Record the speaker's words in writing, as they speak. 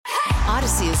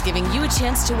Odyssey is giving you a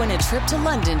chance to win a trip to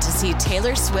London to see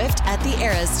Taylor Swift at the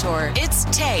Eras Tour. It's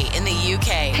Tay in the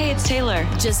UK. Hey, it's Taylor.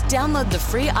 Just download the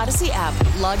free Odyssey app,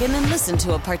 log in and listen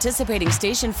to a participating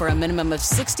station for a minimum of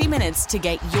 60 minutes to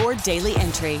get your daily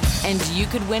entry. And you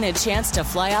could win a chance to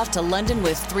fly off to London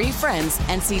with 3 friends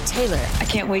and see Taylor. I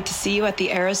can't wait to see you at the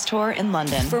Eras Tour in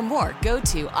London. For more, go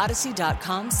to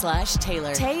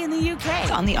odyssey.com/Taylor. Tay in the UK.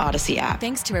 It's on the Odyssey app.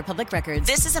 Thanks to Republic Records.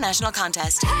 This is a national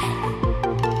contest.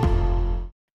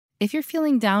 If you're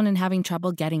feeling down and having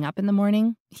trouble getting up in the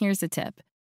morning, here's a tip.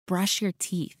 Brush your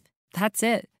teeth. That's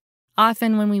it.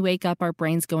 Often when we wake up, our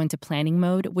brains go into planning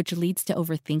mode, which leads to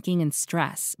overthinking and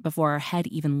stress before our head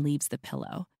even leaves the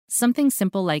pillow. Something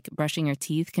simple like brushing your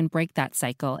teeth can break that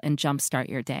cycle and jumpstart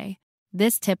your day.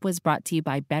 This tip was brought to you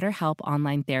by BetterHelp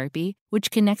Online Therapy, which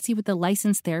connects you with a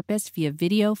licensed therapist via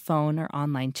video, phone, or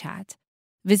online chat.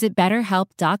 Visit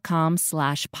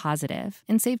betterhelp.com/positive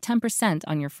and save 10%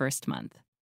 on your first month.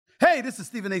 Hey, this is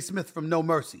Stephen A. Smith from No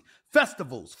Mercy.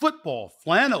 Festivals, football,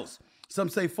 flannels. Some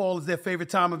say fall is their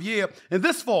favorite time of year. And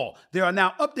this fall, there are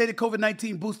now updated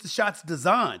COVID-19 booster shots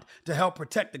designed to help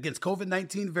protect against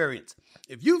COVID-19 variants.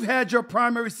 If you've had your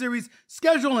primary series,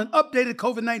 schedule an updated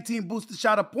COVID-19 booster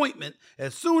shot appointment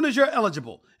as soon as you're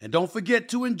eligible. And don't forget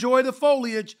to enjoy the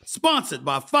foliage. Sponsored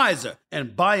by Pfizer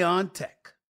and BioNTech.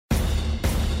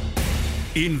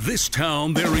 In this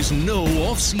town, there is no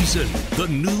off-season. The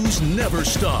news never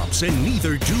stops, and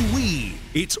neither do we.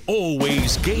 It's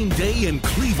always game day in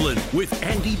Cleveland with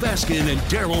Andy Baskin and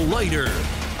Daryl Leiter.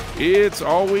 It's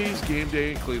always game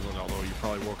day in Cleveland, although you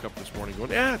probably woke up this morning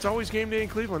going, it's always game day in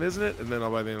Cleveland, isn't it? And then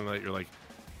by the end of the night, you're like,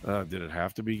 did it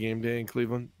have to be game day in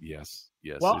Cleveland? Yes,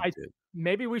 well, it did.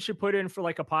 Maybe we should put in for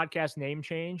like a podcast name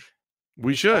change.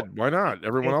 We should. Why not?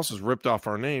 Everyone else has ripped off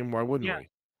our name. Why wouldn't we?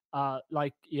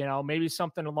 Maybe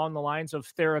something along the lines of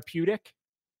therapeutic.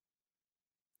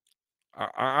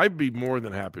 I'd be more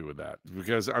than happy with that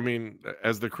because, I mean,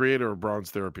 as the creator of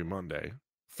Brown's Therapy Monday.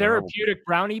 Therapeutic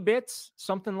brownie bits,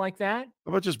 something like that.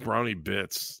 How about just brownie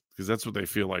bits? Because that's what they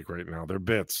feel like right now. They're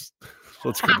bits.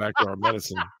 Let's go back to our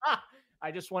medicine.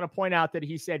 I just want to point out that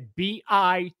he said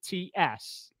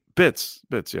BITS. Bits,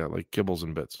 yeah, like kibbles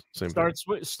and bits. Same thing.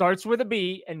 Starts with a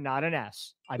B and not an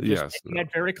S. I'm just making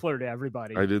that very clear to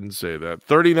everybody. I didn't say that.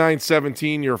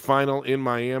 39-17, your final in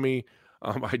Miami.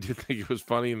 I did think it was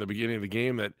funny in the beginning of the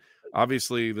game that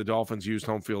obviously the Dolphins used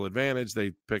home field advantage.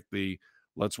 They picked the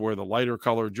let's wear the lighter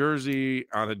color jersey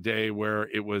on a day where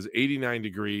it was 89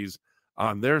 degrees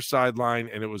on their sideline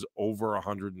and it was over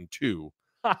 102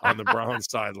 on the Browns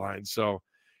sideline. So,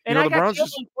 and I got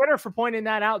killed on Twitter for pointing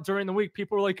that out during the week.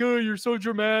 People were like, "Oh, you're so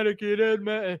dramatic."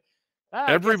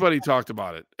 Everybody talked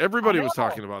about it. Everybody was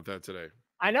talking about that today.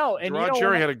 I know. And Gerard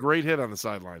Cherry had a great hit on the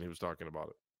sideline. He was talking about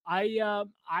it. I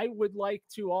would like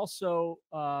to also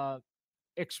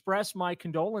express my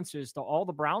condolences to all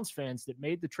the Browns fans that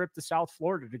made the trip to South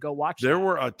Florida to go watch. There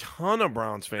were a ton of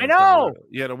Browns fans. I know.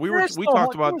 Yeah, we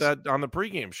talked about that on the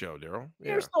pregame show, Daryl.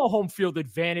 Yeah. There's no home field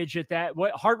advantage at that.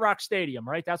 Hard Rock Stadium,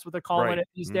 right? That's what they're calling it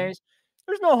these days.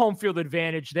 There's no home field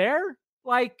advantage there.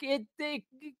 Like it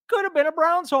could have been a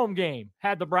Browns home game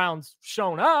had the Browns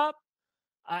shown up.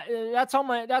 That's how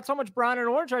much brown and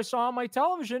orange I saw on my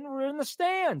television were in the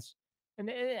stands, and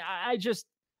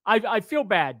I feel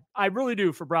bad. I really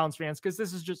do for Browns fans because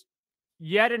this is just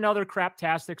yet another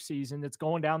craptastic season that's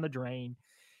going down the drain,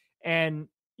 and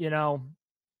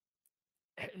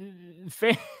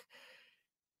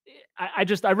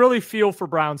I really feel for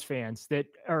Browns fans that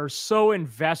are so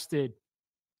invested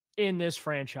in this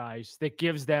franchise that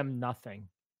gives them nothing.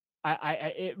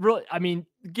 It really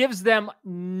gives them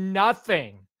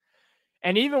nothing.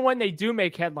 And even when they do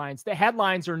make headlines, the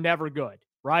headlines are never good,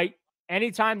 right?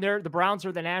 Anytime the Browns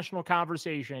are the national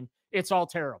conversation, it's all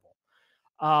terrible.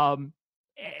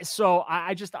 So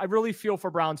I really feel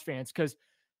for Browns fans because,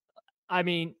 I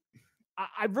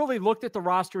really looked at the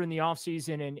roster in the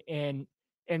offseason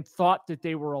and thought that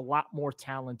they were a lot more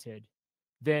talented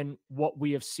than what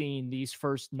we have seen these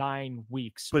first 9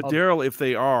 weeks. But Daryl, if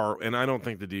they are, and I don't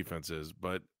think the defense is,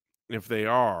 but if they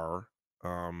are,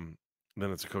 then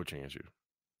it's a coaching issue.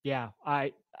 Yeah,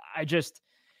 I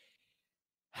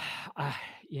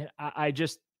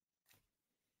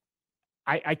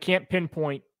can't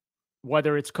pinpoint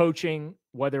whether it's coaching,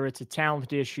 whether it's a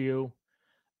talent issue.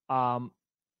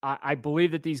 I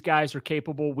believe that these guys are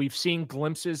capable. We've seen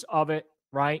glimpses of it,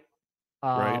 right?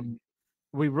 Right.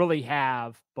 We really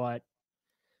have, but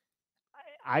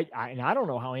I don't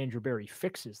know how Andrew Berry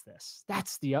fixes this.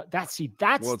 That's well,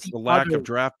 it's the lack of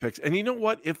draft picks. And you know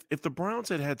what? If the Browns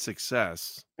had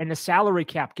success, and the salary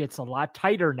cap gets a lot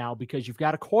tighter now because you've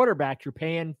got a quarterback you're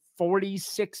paying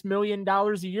 $46 million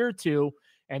a year to,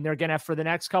 and they're gonna, for the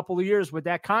next couple of years with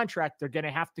that contract, they're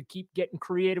gonna have to keep getting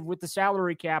creative with the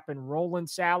salary cap and rolling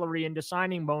salary into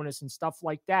signing bonus and stuff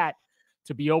like that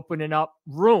to be opening up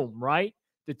room, right?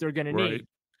 That they're gonna need.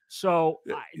 So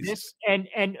and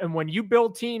when you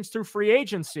build teams through free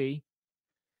agency,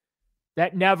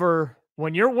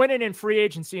 when you're winning in free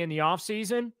agency in the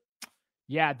offseason,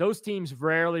 yeah, those teams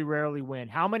rarely win.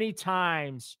 How many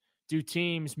times do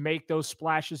teams make those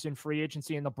splashes in free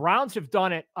agency? And the Browns have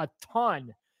done it a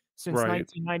ton since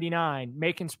 1999,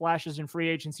 making splashes in free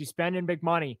agency, spending big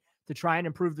money to try and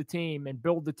improve the team and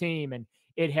build the team. And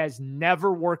it has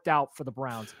never worked out for the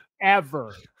Browns,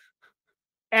 ever.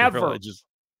 Daryl,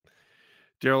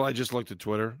 I just looked at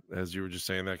Twitter as you were just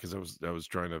saying that because I was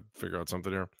trying to figure out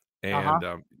something here.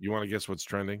 And you want to guess what's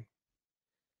trending?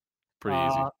 Pretty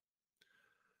easy.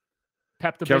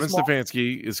 Kevin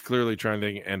Stefanski is clearly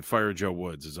trending, and Fire Joe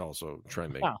Woods is also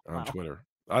trending on Twitter.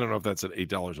 I don't know if that's at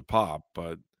 $8 a pop,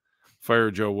 but Fire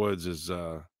Joe Woods is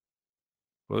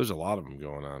there's a lot of them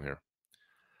going on here.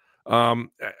 I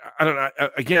don't know.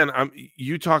 Again,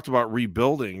 you talked about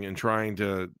rebuilding and trying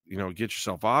to, get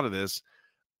yourself out of this.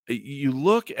 You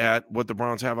look at what the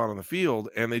Browns have out on the field,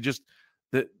 and they just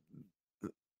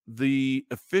the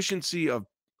efficiency of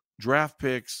draft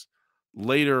picks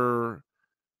later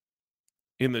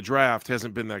in the draft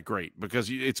hasn't been that great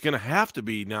because it's going to have to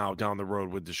be now down the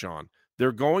road with Deshaun.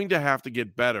 They're going to have to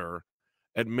get better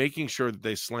at making sure that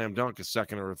they slam dunk a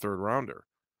second or a third rounder.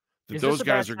 Those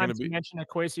guys are going to be. You mentioned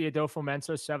Kwesi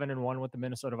Adofo-Mensah 7-1 with the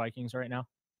Minnesota Vikings right now.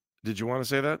 Did you want to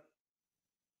say that?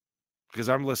 Because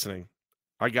I'm listening.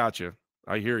 I got you.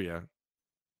 I hear you.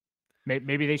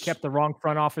 Maybe they kept the wrong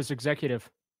front office executive.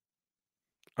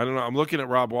 I don't know. I'm looking at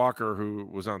Rob Walker, who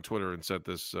was on Twitter and said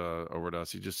this over to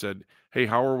us. He just said, hey,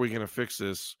 how are we going to fix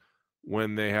this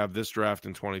when they have this draft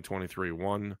in 2023?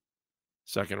 1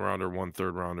 second rounder, 1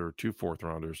 third rounder, 2 fourth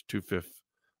rounders, 2 fifth,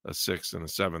 a 6th, and a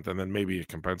 7th, and then maybe a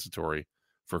compensatory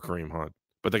for Kareem Hunt.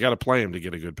 But they got to play him to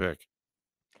get a good pick.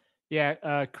 Yeah,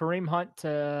 Kareem Hunt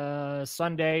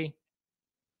Sunday.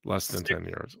 Less than 10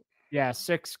 yards. Yeah,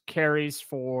 6 carries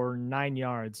for 9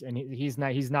 yards, and he's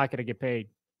not going to get paid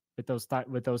with those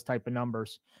type of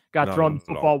numbers. Got thrown the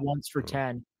football once for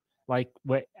 10.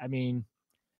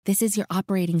 This is your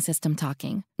operating system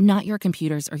talking, not your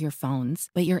computers or your phones,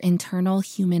 but your internal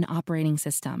human operating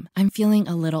system. I'm feeling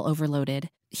a little overloaded.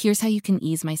 Here's how you can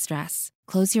ease my stress.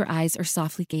 Close your eyes or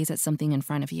softly gaze at something in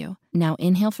front of you. Now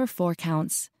inhale for 4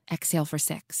 counts, exhale for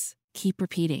 6. Keep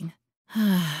repeating.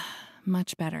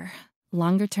 Much better.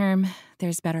 Longer term,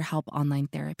 there's BetterHelp Online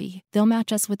Therapy. They'll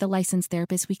match us with a licensed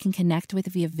therapist we can connect with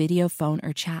via video, phone,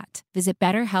 or chat. Visit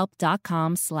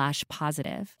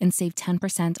BetterHelp.com/positive and save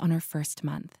 10% on our first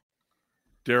month.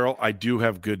 Daryl, I do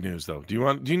have good news, though. Do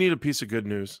you need a piece of good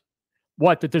news?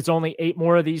 What, that there's only 8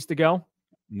 more of these to go?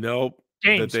 Nope.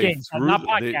 Games, not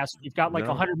podcasts. You've got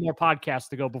 100 more podcasts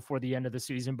to go before the end of the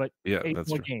season, but 8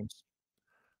 more games.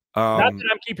 Not that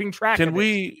I'm keeping track of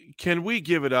it. Can we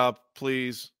give it up,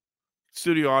 please?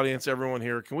 Studio audience, everyone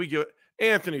here, can we give it?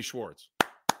 Anthony Schwartz.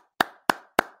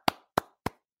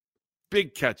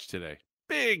 Big catch today.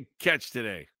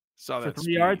 Saw that for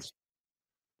 3 yards.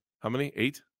 How many?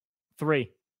 8? 3.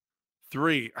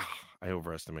 Oh, I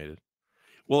overestimated.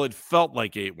 Well, it felt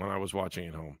like 8 when I was watching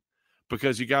at home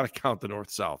because you got to count the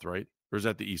north-south, right? Or is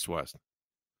that the east-west?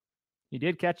 He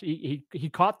did catch. He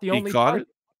caught the only. He caught it.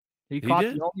 He caught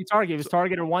the only target. He was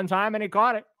targeted one time and he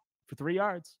caught it for 3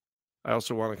 yards. I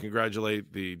also want to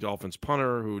congratulate the Dolphins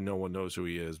punter, who no one knows who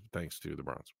he is, thanks to the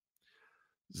Browns.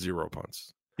 0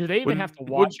 punts. Do they even have to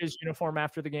watch his uniform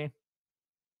after the game?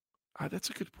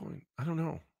 That's a good point. I don't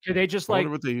know. Do they just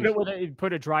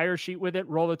put a dryer sheet with it,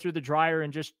 roll it through the dryer,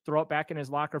 and just throw it back in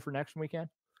his locker for next weekend?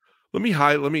 Let me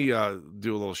do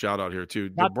a little shout out here too.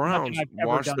 The Browns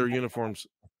wash their uniforms.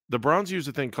 The Browns use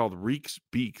a thing called Reeks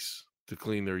Beaks to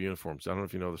clean their uniforms. I don't know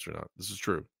if you know this or not. This is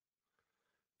true.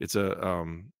 It's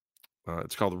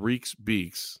it's called Reeks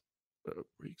Beaks.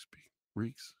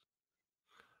 Reeks.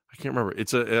 I can't remember.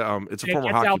 It's a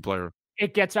former hockey player.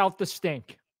 It gets out the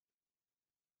stink.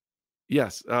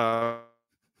 Yes. Wait,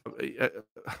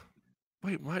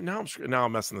 why now?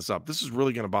 I'm messing this up. This is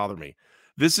really going to bother me.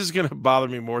 This is going to bother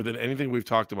me more than anything we've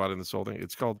talked about in this whole thing.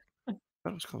 It's called. I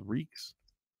thought it was called Reeks.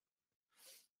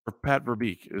 Or Pat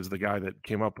Verbeek is the guy that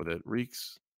came up with it.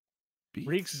 Reeks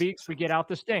Beaks. We get out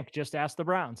the stink. Just ask the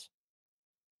Browns.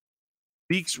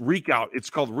 Beaks Reek Out. It's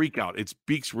called Reek Out. It's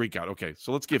Beaks Reek Out. Okay,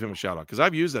 so let's give him a shout out because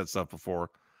I've used that stuff before,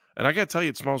 and I got to tell you,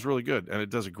 it smells really good, and it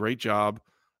does a great job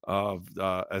of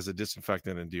as a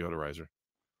disinfectant and deodorizer.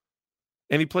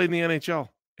 And he played in the NHL,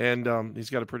 and he's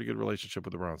got a pretty good relationship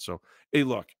with the Browns. So, hey,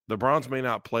 look, the Browns may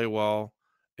not play well,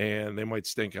 and they might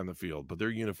stink on the field, but their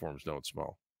uniforms don't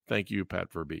smell. Thank you,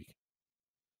 Pat Verbeek.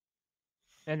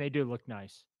 And they do look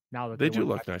nice. Now that they do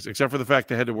look nice, except for the fact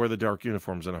they had to wear the dark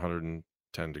uniforms in 110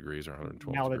 degrees or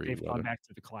 112 now that degrees. They've gone back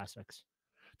to the classics.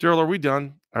 Daryl, are we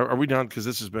done? Are we done? Because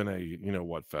this has been a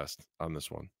you-know-what fest on this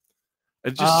one.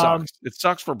 It just sucks. It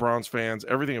sucks for Browns fans.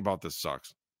 Everything about this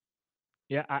sucks.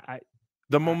 Yeah,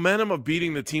 the momentum of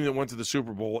beating the team that went to the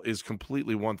Super Bowl is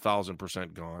completely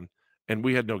 1,000% gone, and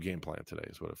we had no game plan today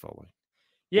is what it felt like.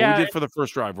 Yeah. What we did for the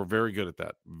first drive, we're very good at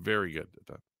that. Very good at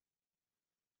that.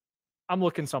 I'm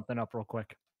looking something up real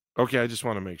quick. Okay, I just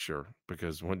want to make sure,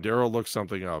 because when Daryl looks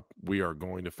something up, we are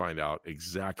going to find out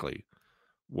exactly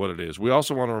what it is. We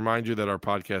also want to remind you that our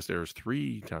podcast airs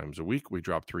 3 times a week. We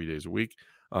drop 3 days a week.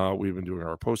 We've been doing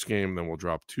our post game, then we'll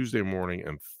drop Tuesday morning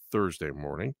and Thursday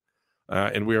morning.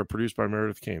 And we are produced by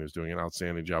Meredith Kane, who's doing an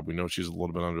outstanding job. We know she's a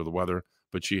little bit under the weather,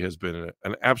 but she has been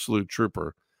an absolute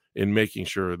trooper in making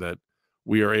sure that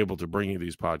we are able to bring you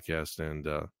these podcasts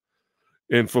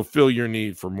and fulfill your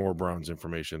need for more Browns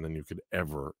information than you could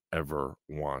ever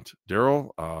want.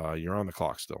 Daryl, you're on the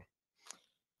clock still.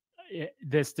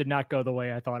 This did not go the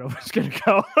way I thought it was going to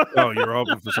go. Oh, you're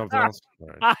hoping for something else? All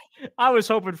right. I was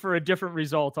hoping for a different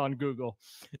result on Google.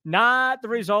 Not the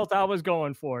result I was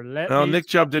going for. Nick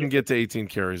Chubb didn't get to 18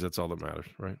 carries. That's all that matters,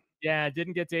 right? Yeah,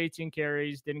 didn't get to 18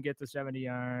 carries, didn't get to 70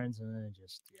 yards.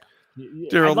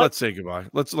 Daryl, let's say goodbye.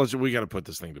 We got to put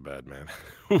this thing to bed, man.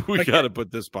 We got to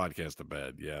put this podcast to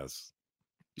bed. Yes.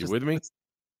 You with me?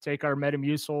 Take our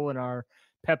Metamucil and our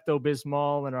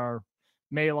Pepto-Bismol and our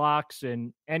Maalox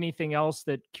and anything else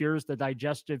that cures the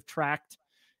digestive tract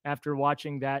after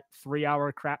watching that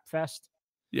 3-hour crap fest?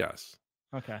 Yes.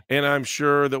 Okay. And I'm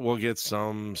sure that we'll get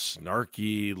some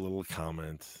snarky little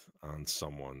comment on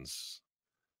someone's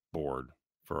board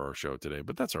for our show today,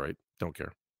 but that's all right. Don't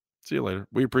care. See you later.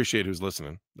 We appreciate who's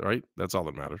listening. All right. That's all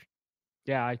that matters.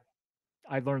 Yeah.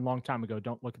 I learned a long time ago.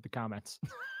 Don't look at the comments.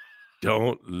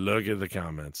 Don't look at the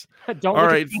comments. Don't all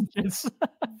look right. at the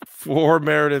For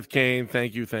Meredith Kane,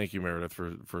 thank you, Meredith,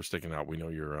 for sticking out. We know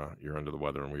you're under the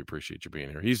weather, and we appreciate you being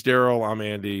here. He's Daryl. I'm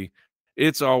Andy.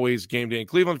 It's always game day in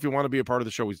Cleveland. If you want to be a part of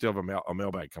the show, we still have a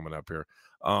mailbag coming up here.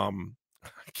 I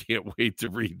can't wait to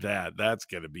read that. That's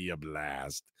going to be a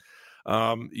blast.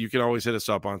 You can always hit us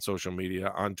up on social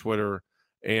media, on Twitter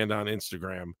and on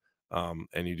Instagram.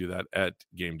 And you do that at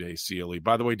Game Day CLE.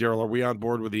 By the way, Daryl, are we on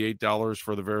board with the $8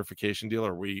 for the verification deal?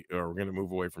 Or are we going to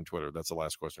move away from Twitter? That's the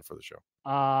last question for the show.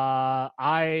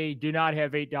 I do not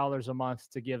have $8 a month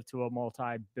to give to a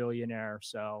multi-billionaire.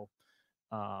 So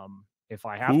if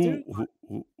I have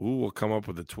who will come up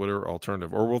with a Twitter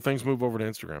alternative? Or will things move over to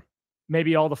Instagram?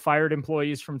 Maybe all the fired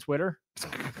employees from Twitter.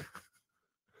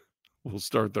 Will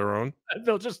start their own?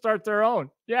 They'll just start their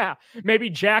own. Yeah. Maybe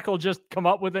Jack will just come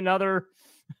up with another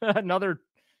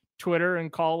Twitter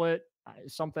and call it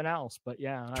something else. But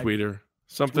yeah. Tweeter.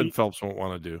 Something Phelps won't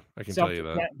want to do. I can tell you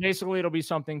that. Basically, it'll be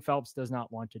something Phelps does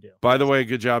not want to do. By the way,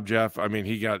 good job, Jeff. I mean,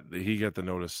 he got the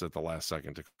notice at the last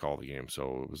second to call the game.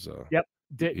 So it was yep.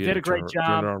 Did a great job.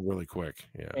 Turned around really quick.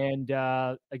 Yeah.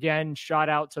 And again, shout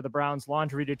out to the Browns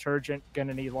laundry detergent.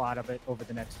 Gonna need a lot of it over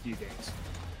the next few days.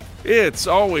 It's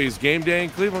always game day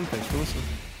in Cleveland. Thanks for listening.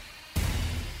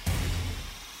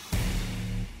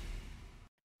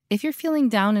 If you're feeling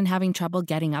down and having trouble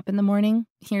getting up in the morning,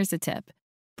 here's a tip.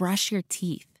 Brush your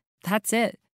teeth. That's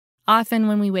it. Often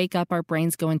when we wake up, our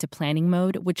brains go into planning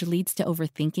mode, which leads to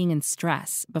overthinking and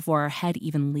stress before our head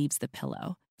even leaves the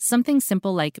pillow. Something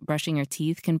simple like brushing your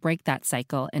teeth can break that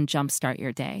cycle and jumpstart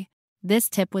your day. This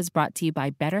tip was brought to you by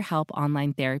BetterHelp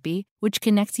Online Therapy, which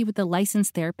connects you with a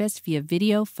licensed therapist via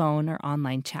video, phone, or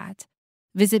online chat.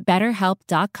 Visit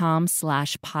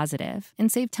BetterHelp.com/positive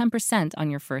and save 10% on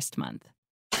your first month.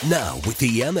 Now, with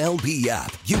the MLB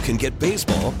app, you can get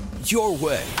baseball your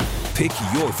way. Pick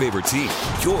your favorite team,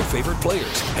 your favorite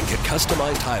players, and get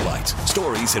customized highlights,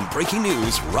 stories, and breaking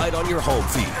news right on your home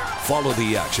feed. Follow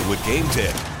the action with Game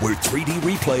 10, where 3D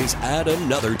replays add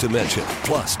another dimension.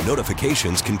 Plus,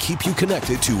 notifications can keep you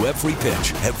connected to every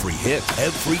pitch, every hit,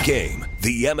 every game.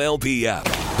 The MLB app.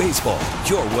 Baseball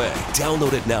your way.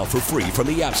 Download it now for free from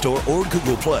the App Store or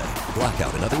Google Play.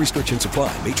 Blackout and other restrictions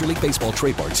apply. Major League Baseball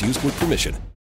trademarks used with permission.